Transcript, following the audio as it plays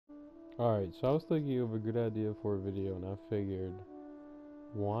Alright, so I was thinking of a good idea for a video, and I figured,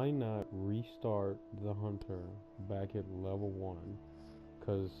 why not restart the hunter back at level 1?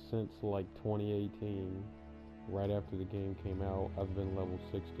 Because since like 2018, right after the game came out, I've been level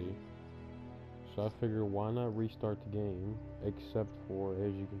 60. So I figured, why not restart the game, except for,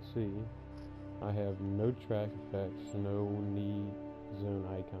 as you can see, I have no track effects, no knee zone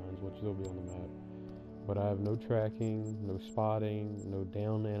icons, which they'll be on the map. But I have no tracking, no spotting, no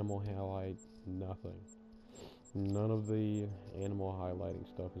down animal highlight, nothing. None of the animal highlighting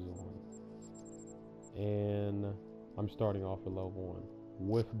stuff is on. And I'm starting off at level 1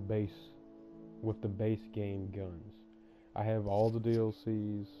 with the base game guns. I have all the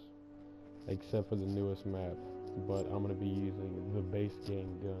DLCs except for the newest map, but I'm going to be using the base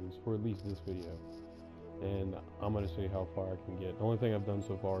game guns for at least this video. And I'm going to see how far I can get. The only thing I've done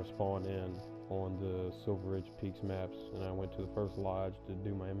so far is spawn in on the Silver Ridge Peaks maps, and I went to the first lodge to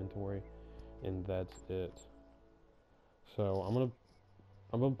do my inventory, and that's it. So I'm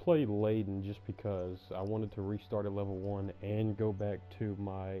gonna play Layden just because I wanted to restart at level 1 and go back to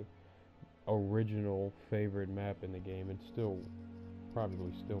my original favorite map in the game. It's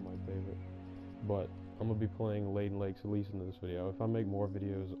probably still my favorite, but I'm gonna be playing Layden Lakes at least in this video. If I make more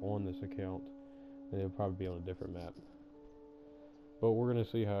videos on this account, then it'll probably be on a different map. But we're gonna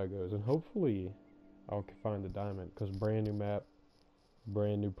see how it goes, and hopefully I'll find the diamond, because brand new map,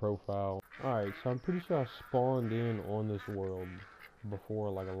 brand new profile. Alright, so I'm pretty sure I spawned in on this world before,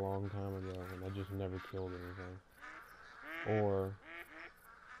 like a long time ago, and I just never killed anything. Or,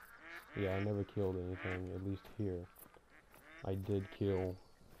 yeah, I never killed anything, at least here. I did kill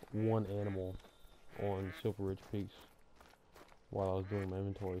one animal on Silver Ridge Peaks while I was doing my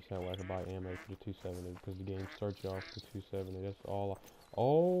inventory, so I could buy ammo for the 270, because the game starts you off with 270. That's all.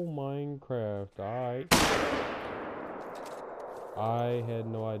 Oh, Minecraft! I had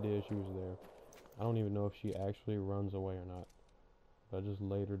no idea she was there. I don't even know if she actually runs away or not. I just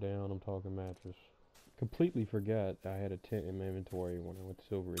laid her down. I'm talking mattress. Completely forgot I had a tent in my inventory when I went to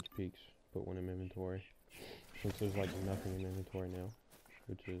Silver Ridge Peaks. Put one in my inventory. Since there's like nothing in my inventory now,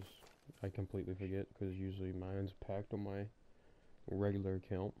 which is I completely forget because usually mine's packed on my regular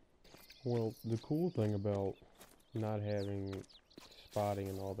account. Well, the cool thing about not having spotting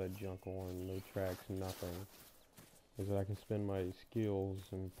and all that junk on, no tracks, nothing, is that I can spend my skills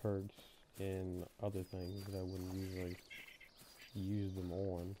and perks and other things that I wouldn't usually use them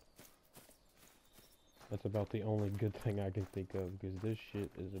on. That's about the only good thing I can think of, because this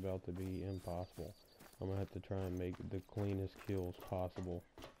shit is about to be impossible. I'm gonna have to try and make the cleanest kills possible,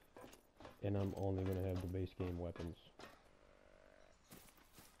 and I'm only gonna have the base game weapons.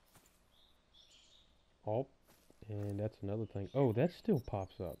 Oh, and that's another thing. Oh, that still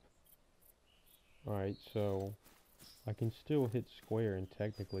pops up. Alright, so I can still hit square and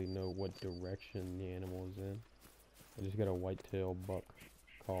technically know what direction the animal is in. I just got a whitetail buck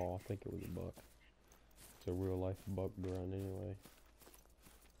call. I think it was a buck. It's a real life buck grunt anyway.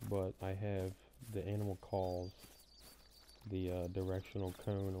 But I have the animal calls, the directional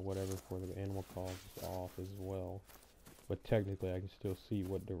cone or whatever for the animal calls is off as well. But technically I can still see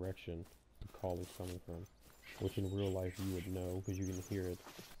what direction the call is coming from, which in real life you would know because you can hear it.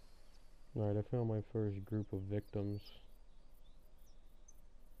 Alright, I found my first group of victims.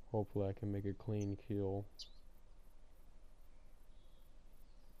 Hopefully I can make a clean kill.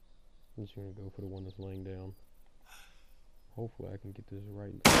 I'm just gonna go for the one that's laying down. Hopefully I can get this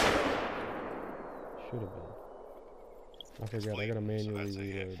right. Should have been. I forgot, I gotta manually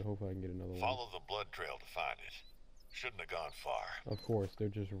reload. Hopefully I can get another one. Follow the blood trail to find it. Shouldn't have gone far. Of course, they're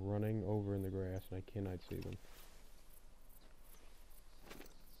just running over in the grass and I cannot see them.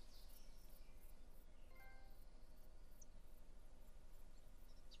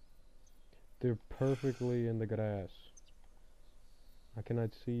 They're perfectly in the grass. I cannot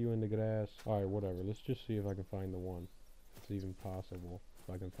see you in the grass. Alright, whatever. Let's just see if I can find the one. If it's even possible.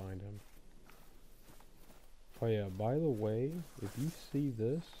 If I can find him. Oh yeah, by the way, if you see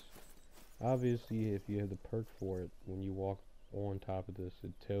this, obviously if you have the perk for it, when you walk on top of this,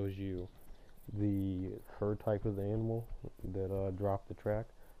 it tells you the fur type of the animal that dropped the track.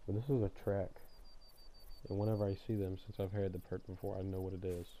 But this is a track. And whenever I see them, since I've had the perk before, I know what it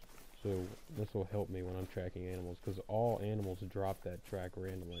is. So this will help me when I'm tracking animals, because all animals drop that track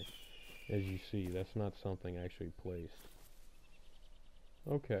randomly. As you see, that's not something actually placed.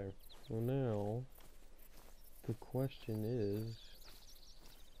 Okay, well now, the question is,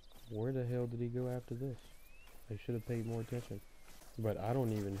 where the hell did he go after this? I should have paid more attention. But I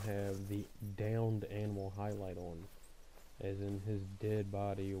don't even have the downed animal highlight on, as in his dead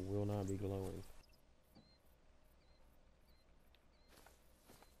body will not be glowing.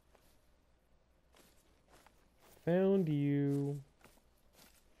 found you.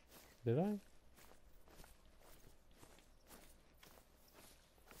 Did I?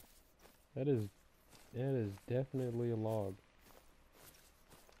 That is definitely a log.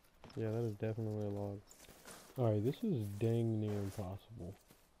 Yeah, that is definitely a log. Alright, this is dang near impossible.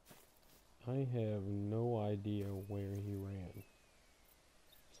 I have no idea where he ran.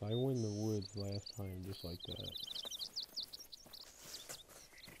 So I went in the woods last time just like that.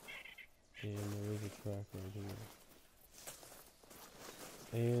 And there is a track right here.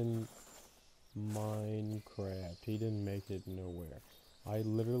 And Minecraft. He didn't make it nowhere. I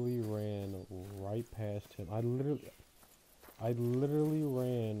literally ran right past him. I literally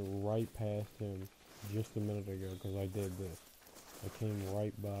ran right past him just a minute ago because I did this. I came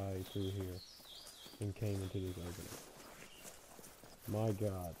right by through here and came into this opening. My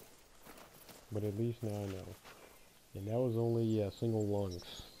God. But at least now I know. And that was only single lungs.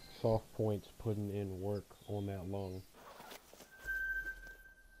 Soft points putting in work on that lung.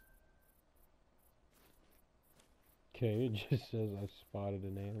 Okay, it just says I spotted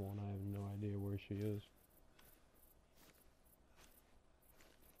an animal and I have no idea where she is.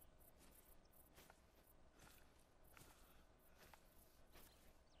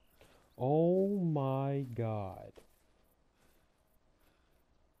 Oh my God.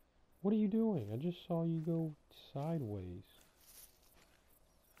 What are you doing? I just saw you go sideways.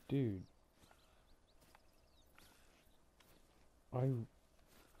 Dude. What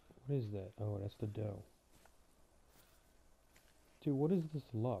is that? Oh, that's the doe. Dude, what is this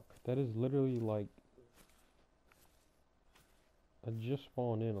luck? That is literally like... I just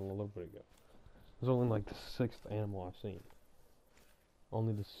spawned in a little bit ago. It's only like the 6th animal I've seen.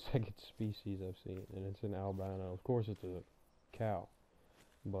 Only the 2nd species I've seen, and it's an albino. Of course it's a cow.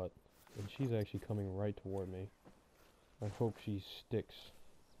 But, and she's actually coming right toward me. I hope she sticks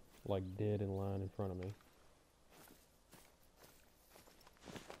like dead in line in front of me.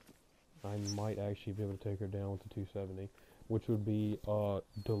 I might actually be able to take her down with the 270, which would be a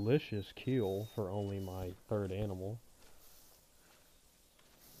delicious kill for only my 3rd animal.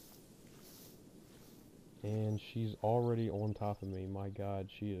 And she's already on top of me. My God,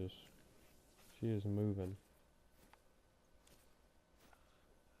 she is moving.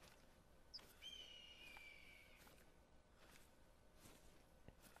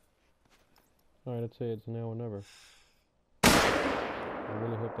 Alright, I'd say it's now or never. I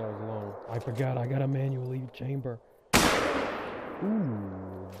really hope that was long. I forgot I gotta manually chamber.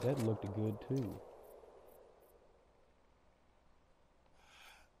 Ooh, that looked good too.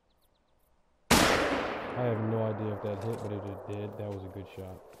 I have no idea if that hit, but if it did, that was a good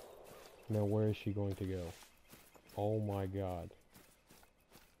shot. Now where is she going to go? Oh my God.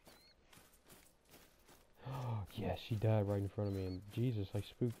 Yes, she died right in front of me, and Jesus, I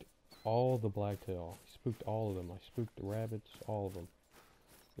spooked all the blacktail. I spooked all of them. I spooked the rabbits, all of them.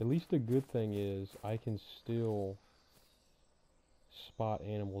 At least the good thing is I can still spot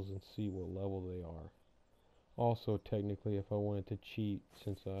animals and see what level they are. Also, technically, if I wanted to cheat,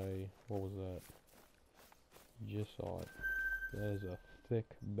 since what was that? Just saw it. That is a thick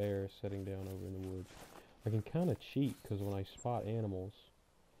bear sitting down over in the woods. I can kind of cheat, because when I spot animals,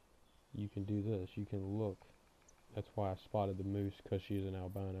 you can do this. You can look. That's why I spotted the moose, because she is an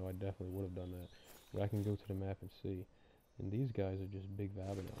albino. I definitely would have done that. But I can go to the map and see. And these guys are just big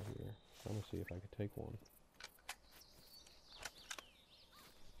vabbing out here. I'm going to see if I can take one.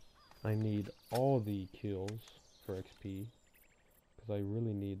 I need all the kills for XP, because I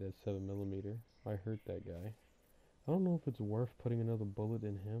really need that 7mm. I hurt that guy. I don't know if it's worth putting another bullet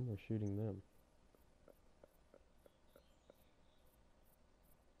in him or shooting them.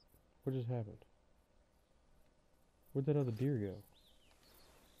 What just happened? Where'd that other deer go?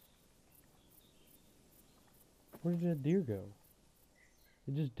 Where did that deer go?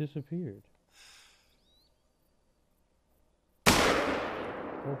 It just disappeared.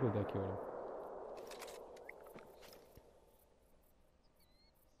 Hopefully that killed him.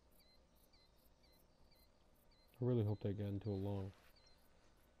 I really hope that got into a lung.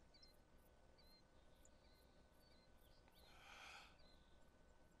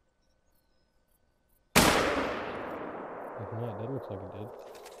 If not, that looks like it did.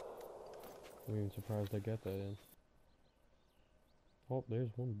 I'm even surprised I got that in. Oh, there's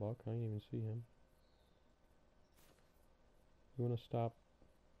one buck. I didn't even see him. You wanna stop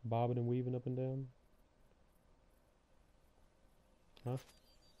bobbing and weaving up and down? Huh?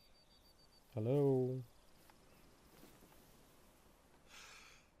 Hello?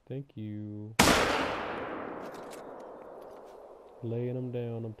 Thank you. Laying them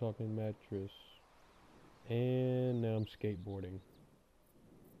down, I'm talking mattress. And now I'm skateboarding.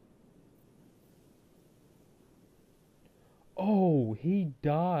 Oh, he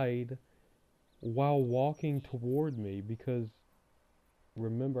died while walking toward me because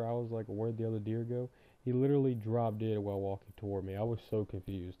remember I was like, where'd the other deer go? He literally dropped dead while walking toward me. I was so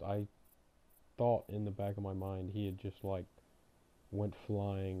confused. I thought in the back of my mind he had just like went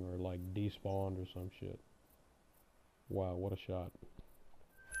flying or like despawned or some shit. Wow, what a shot.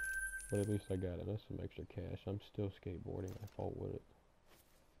 But at least I got it. That's some extra cash. I'm still skateboarding. I fought with it.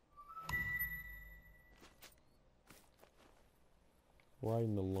 Right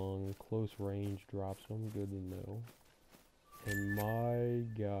in the lung. Close range drops them. Good to know. And my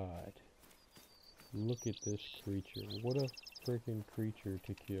god. Look at this creature. What a freaking creature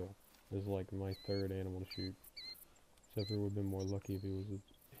to kill. Is like my third animal to shoot. Except it would have been more lucky if it was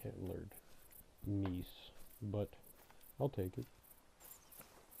a antlered meese. But I'll take it.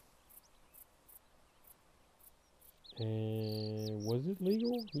 And was it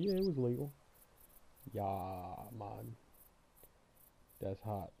legal? Yeah, it was legal. Yeah, man. That's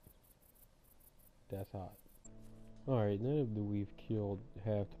hot. That's hot. Alright, now that we've killed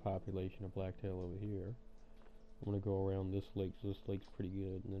half the population of blacktail over here, I'm gonna go around this lake, so this lake's pretty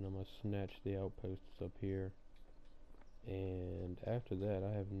good, and then I'm gonna snatch the outposts up here. And after that,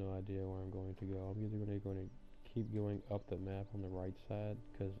 I have no idea where I'm going to go. I'm either going to keep going up the map on the right side,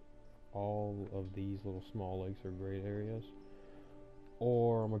 because all of these little small lakes are great areas,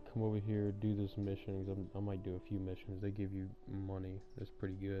 or I'm going to come over here, do this mission, because I might do a few missions. They give you money. That's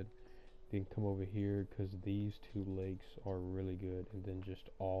pretty good. Then come over here, because these two lakes are really good, and then just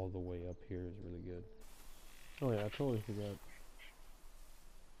all the way up here is really good. Oh yeah, I totally forgot.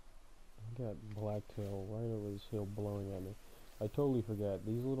 I got blacktail right over this hill blowing at me. I totally forgot.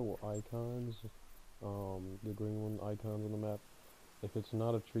 These little icons, the green one icons on the map, if it's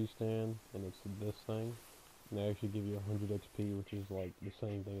not a tree stand and it's this thing, they actually give you 100 XP, which is like the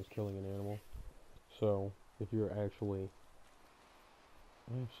same thing as killing an animal. So, if you're actually...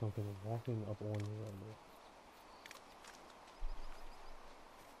 I have something walking up on me right now.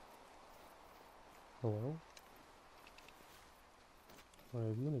 Hello?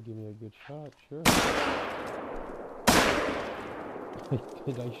 Alright, if you're gonna give me a good shot, sure.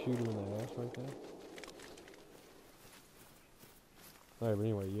 Did I shoot him in the ass right there? Alright, but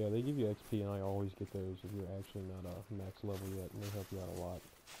anyway, yeah, they give you XP, and I always get those if you're actually not max level yet, and they help you out a lot.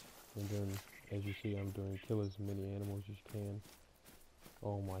 And then, as you see, I'm doing kill as many animals as you can.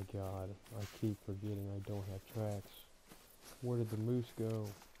 Oh my god, I keep forgetting I don't have tracks. Where did the moose go?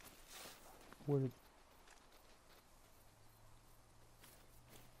 Where did...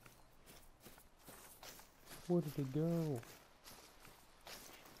 Where did it go?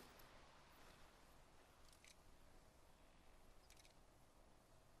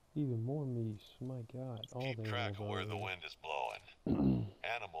 Even more meese. My god, all Keep the track animals of are where over the here. wind is blowing.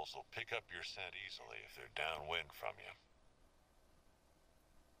 Animals will pick up your scent easily if they're downwind from you.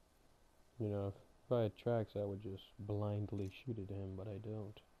 You know, if I had tracks, I would just blindly shoot at him, but I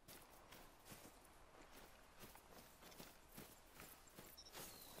don't.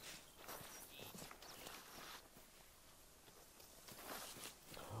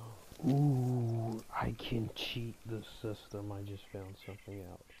 Ooh, I can cheat the system. I just found something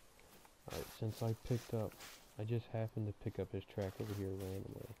out. Alright, since I just happened to pick up his track over here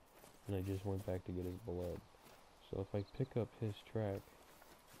randomly, and I just went back to get his blood. So if I pick up his track,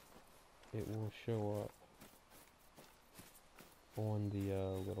 it will show up on the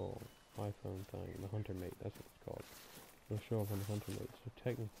little iPhone thing, the Hunter Mate, that's what it's called. It'll show up on the Hunter Mate, so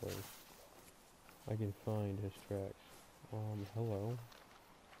technically, I can find his tracks. Hello.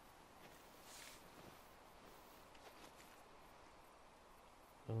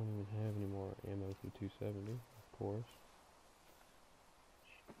 I don't even have any more ammo for 270, of course.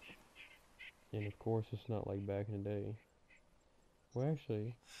 And of course it's not like back in the day. Well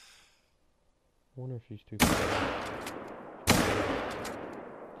actually, I wonder if she's too far.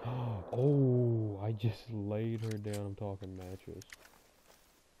 Oh, I just laid her down. I'm talking mattress.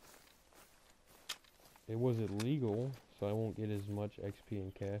 It was illegal, so I won't get as much XP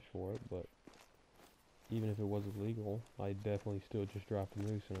and cash for it, but even if it was illegal, I definitely still just dropped a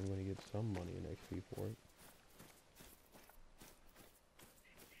moose and I'm going to get some money in XP for it.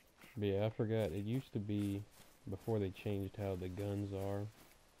 But yeah, I forgot, it used to be, before they changed how the guns are,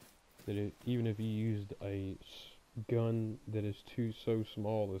 that even if you used a gun that is so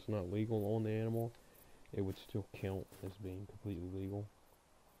small that's not legal on the animal, it would still count as being completely legal.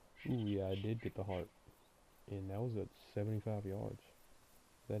 Ooh, yeah, I did get the heart. And that was at 75 yards.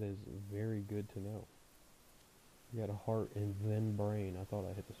 That is very good to know. I got a heart and then brain. I thought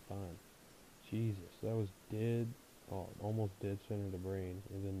I hit the spine. Jesus, that was dead, almost dead center of the brain,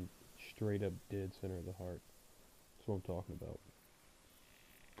 and then straight up dead center of the heart. That's what I'm talking about.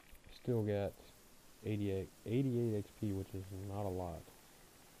 still got 88 XP, which is not a lot.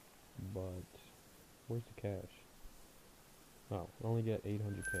 But where's the cash? Oh, I only got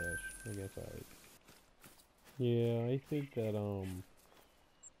 800 cash. I guess alright. Yeah, I think that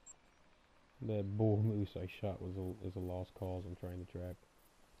that bull moose I shot is a lost cause I'm trying to track.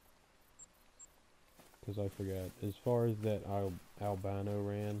 Because I forgot. As far as that albino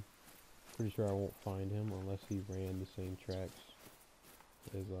ran, pretty sure I won't find him unless he ran the same tracks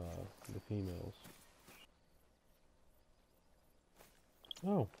as the females.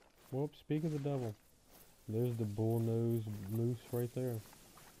 Oh, well, speak of the devil. There's the bull-nosed moose right there.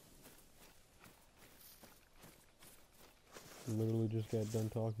 Literally just got done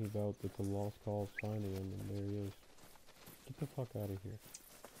talking about it's a lost cause finding him, and there he is. Get the fuck out of here.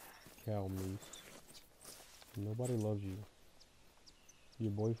 Cow moose. Nobody loves you.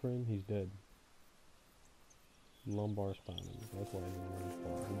 Your boyfriend, he's dead. Lumbar spine. That's why he's not as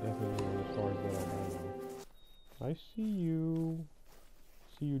far. He definitely went as far as that albino. I see you.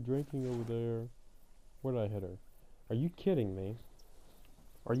 See you drinking over there. Where did I hit her? Are you kidding me?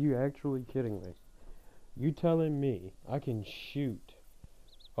 Are you actually kidding me? You telling me I can shoot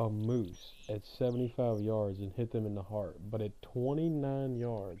a moose at 75 yards and hit them in the heart, but at 29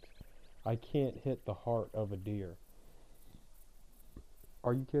 yards I can't hit the heart of a deer?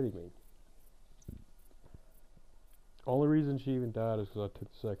 Are you kidding me? Only reason she even died is because I took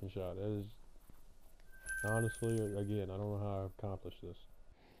the second shot. That is, honestly, again, I don't know how I accomplished this.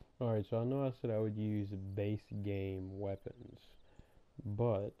 Alright, so I know I said I would use base game weapons,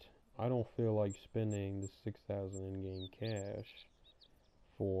 but I don't feel like spending the 6,000 in-game cash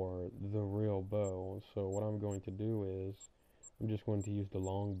for the real bow. So what I'm going to do is, I'm just going to use the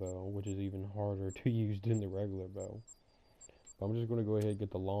longbow, which is even harder to use than the regular bow. But I'm just going to go ahead and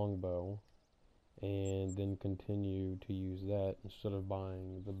get the longbow, and then continue to use that instead of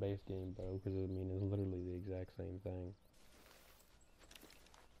buying the base game bow, because I mean it's literally the exact same thing.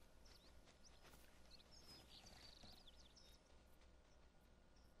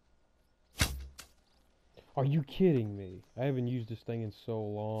 Are you kidding me? I haven't used this thing in so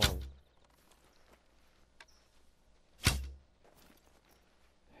long.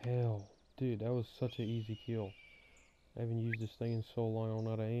 Hell, dude, that was such an easy kill. I haven't used this thing in so long, I don't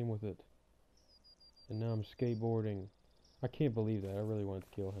know how to aim with it. And now I'm skateboarding. I can't believe that. I really wanted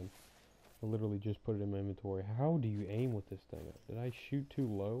to kill him. I literally just put it in my inventory. How do you aim with this thing? Did I shoot too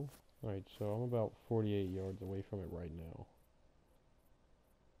low? Alright, so I'm about 48 yards away from it right now.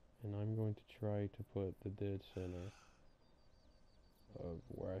 And I'm going to try to put the dead center of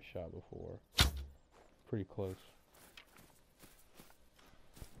where I shot before. Pretty close.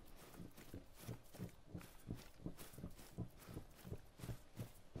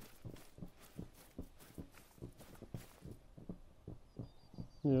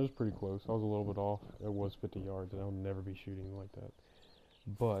 Yeah, it was pretty close. I was a little bit off. It was 50 yards, and I'll never be shooting like that.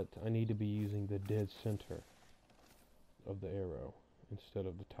 But I need to be using the dead center of the arrow instead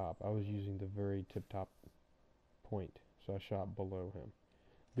of the top. I was using the very tip-top point, so I shot below him.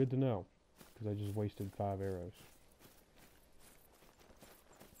 Good to know, because I just wasted 5 arrows.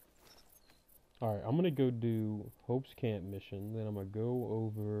 Alright, I'm going to go do Hope's Camp mission, then I'm going to go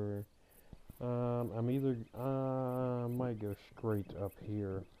over... I might go straight up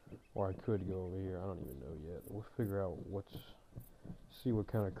here, or I could go over here. I don't even know yet. We'll figure out see what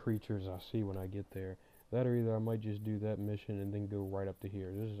kind of creatures I see when I get there. That, or either I might just do that mission and then go right up to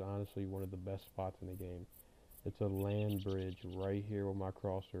here. This is honestly one of the best spots in the game. It's a land bridge right here where my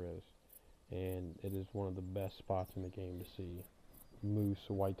crosser is, and it is one of the best spots in the game to see moose,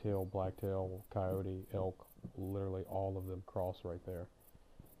 whitetail, blacktail, coyote, elk, literally all of them cross right there.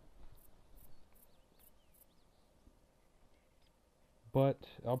 But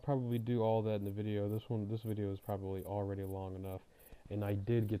I'll probably do all that in the video. This video is probably already long enough. And I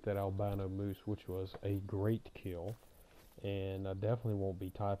did get that albino moose, which was a great kill. And I definitely won't be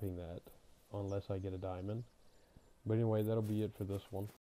typing that unless I get a diamond. But anyway, that'll be it for this one.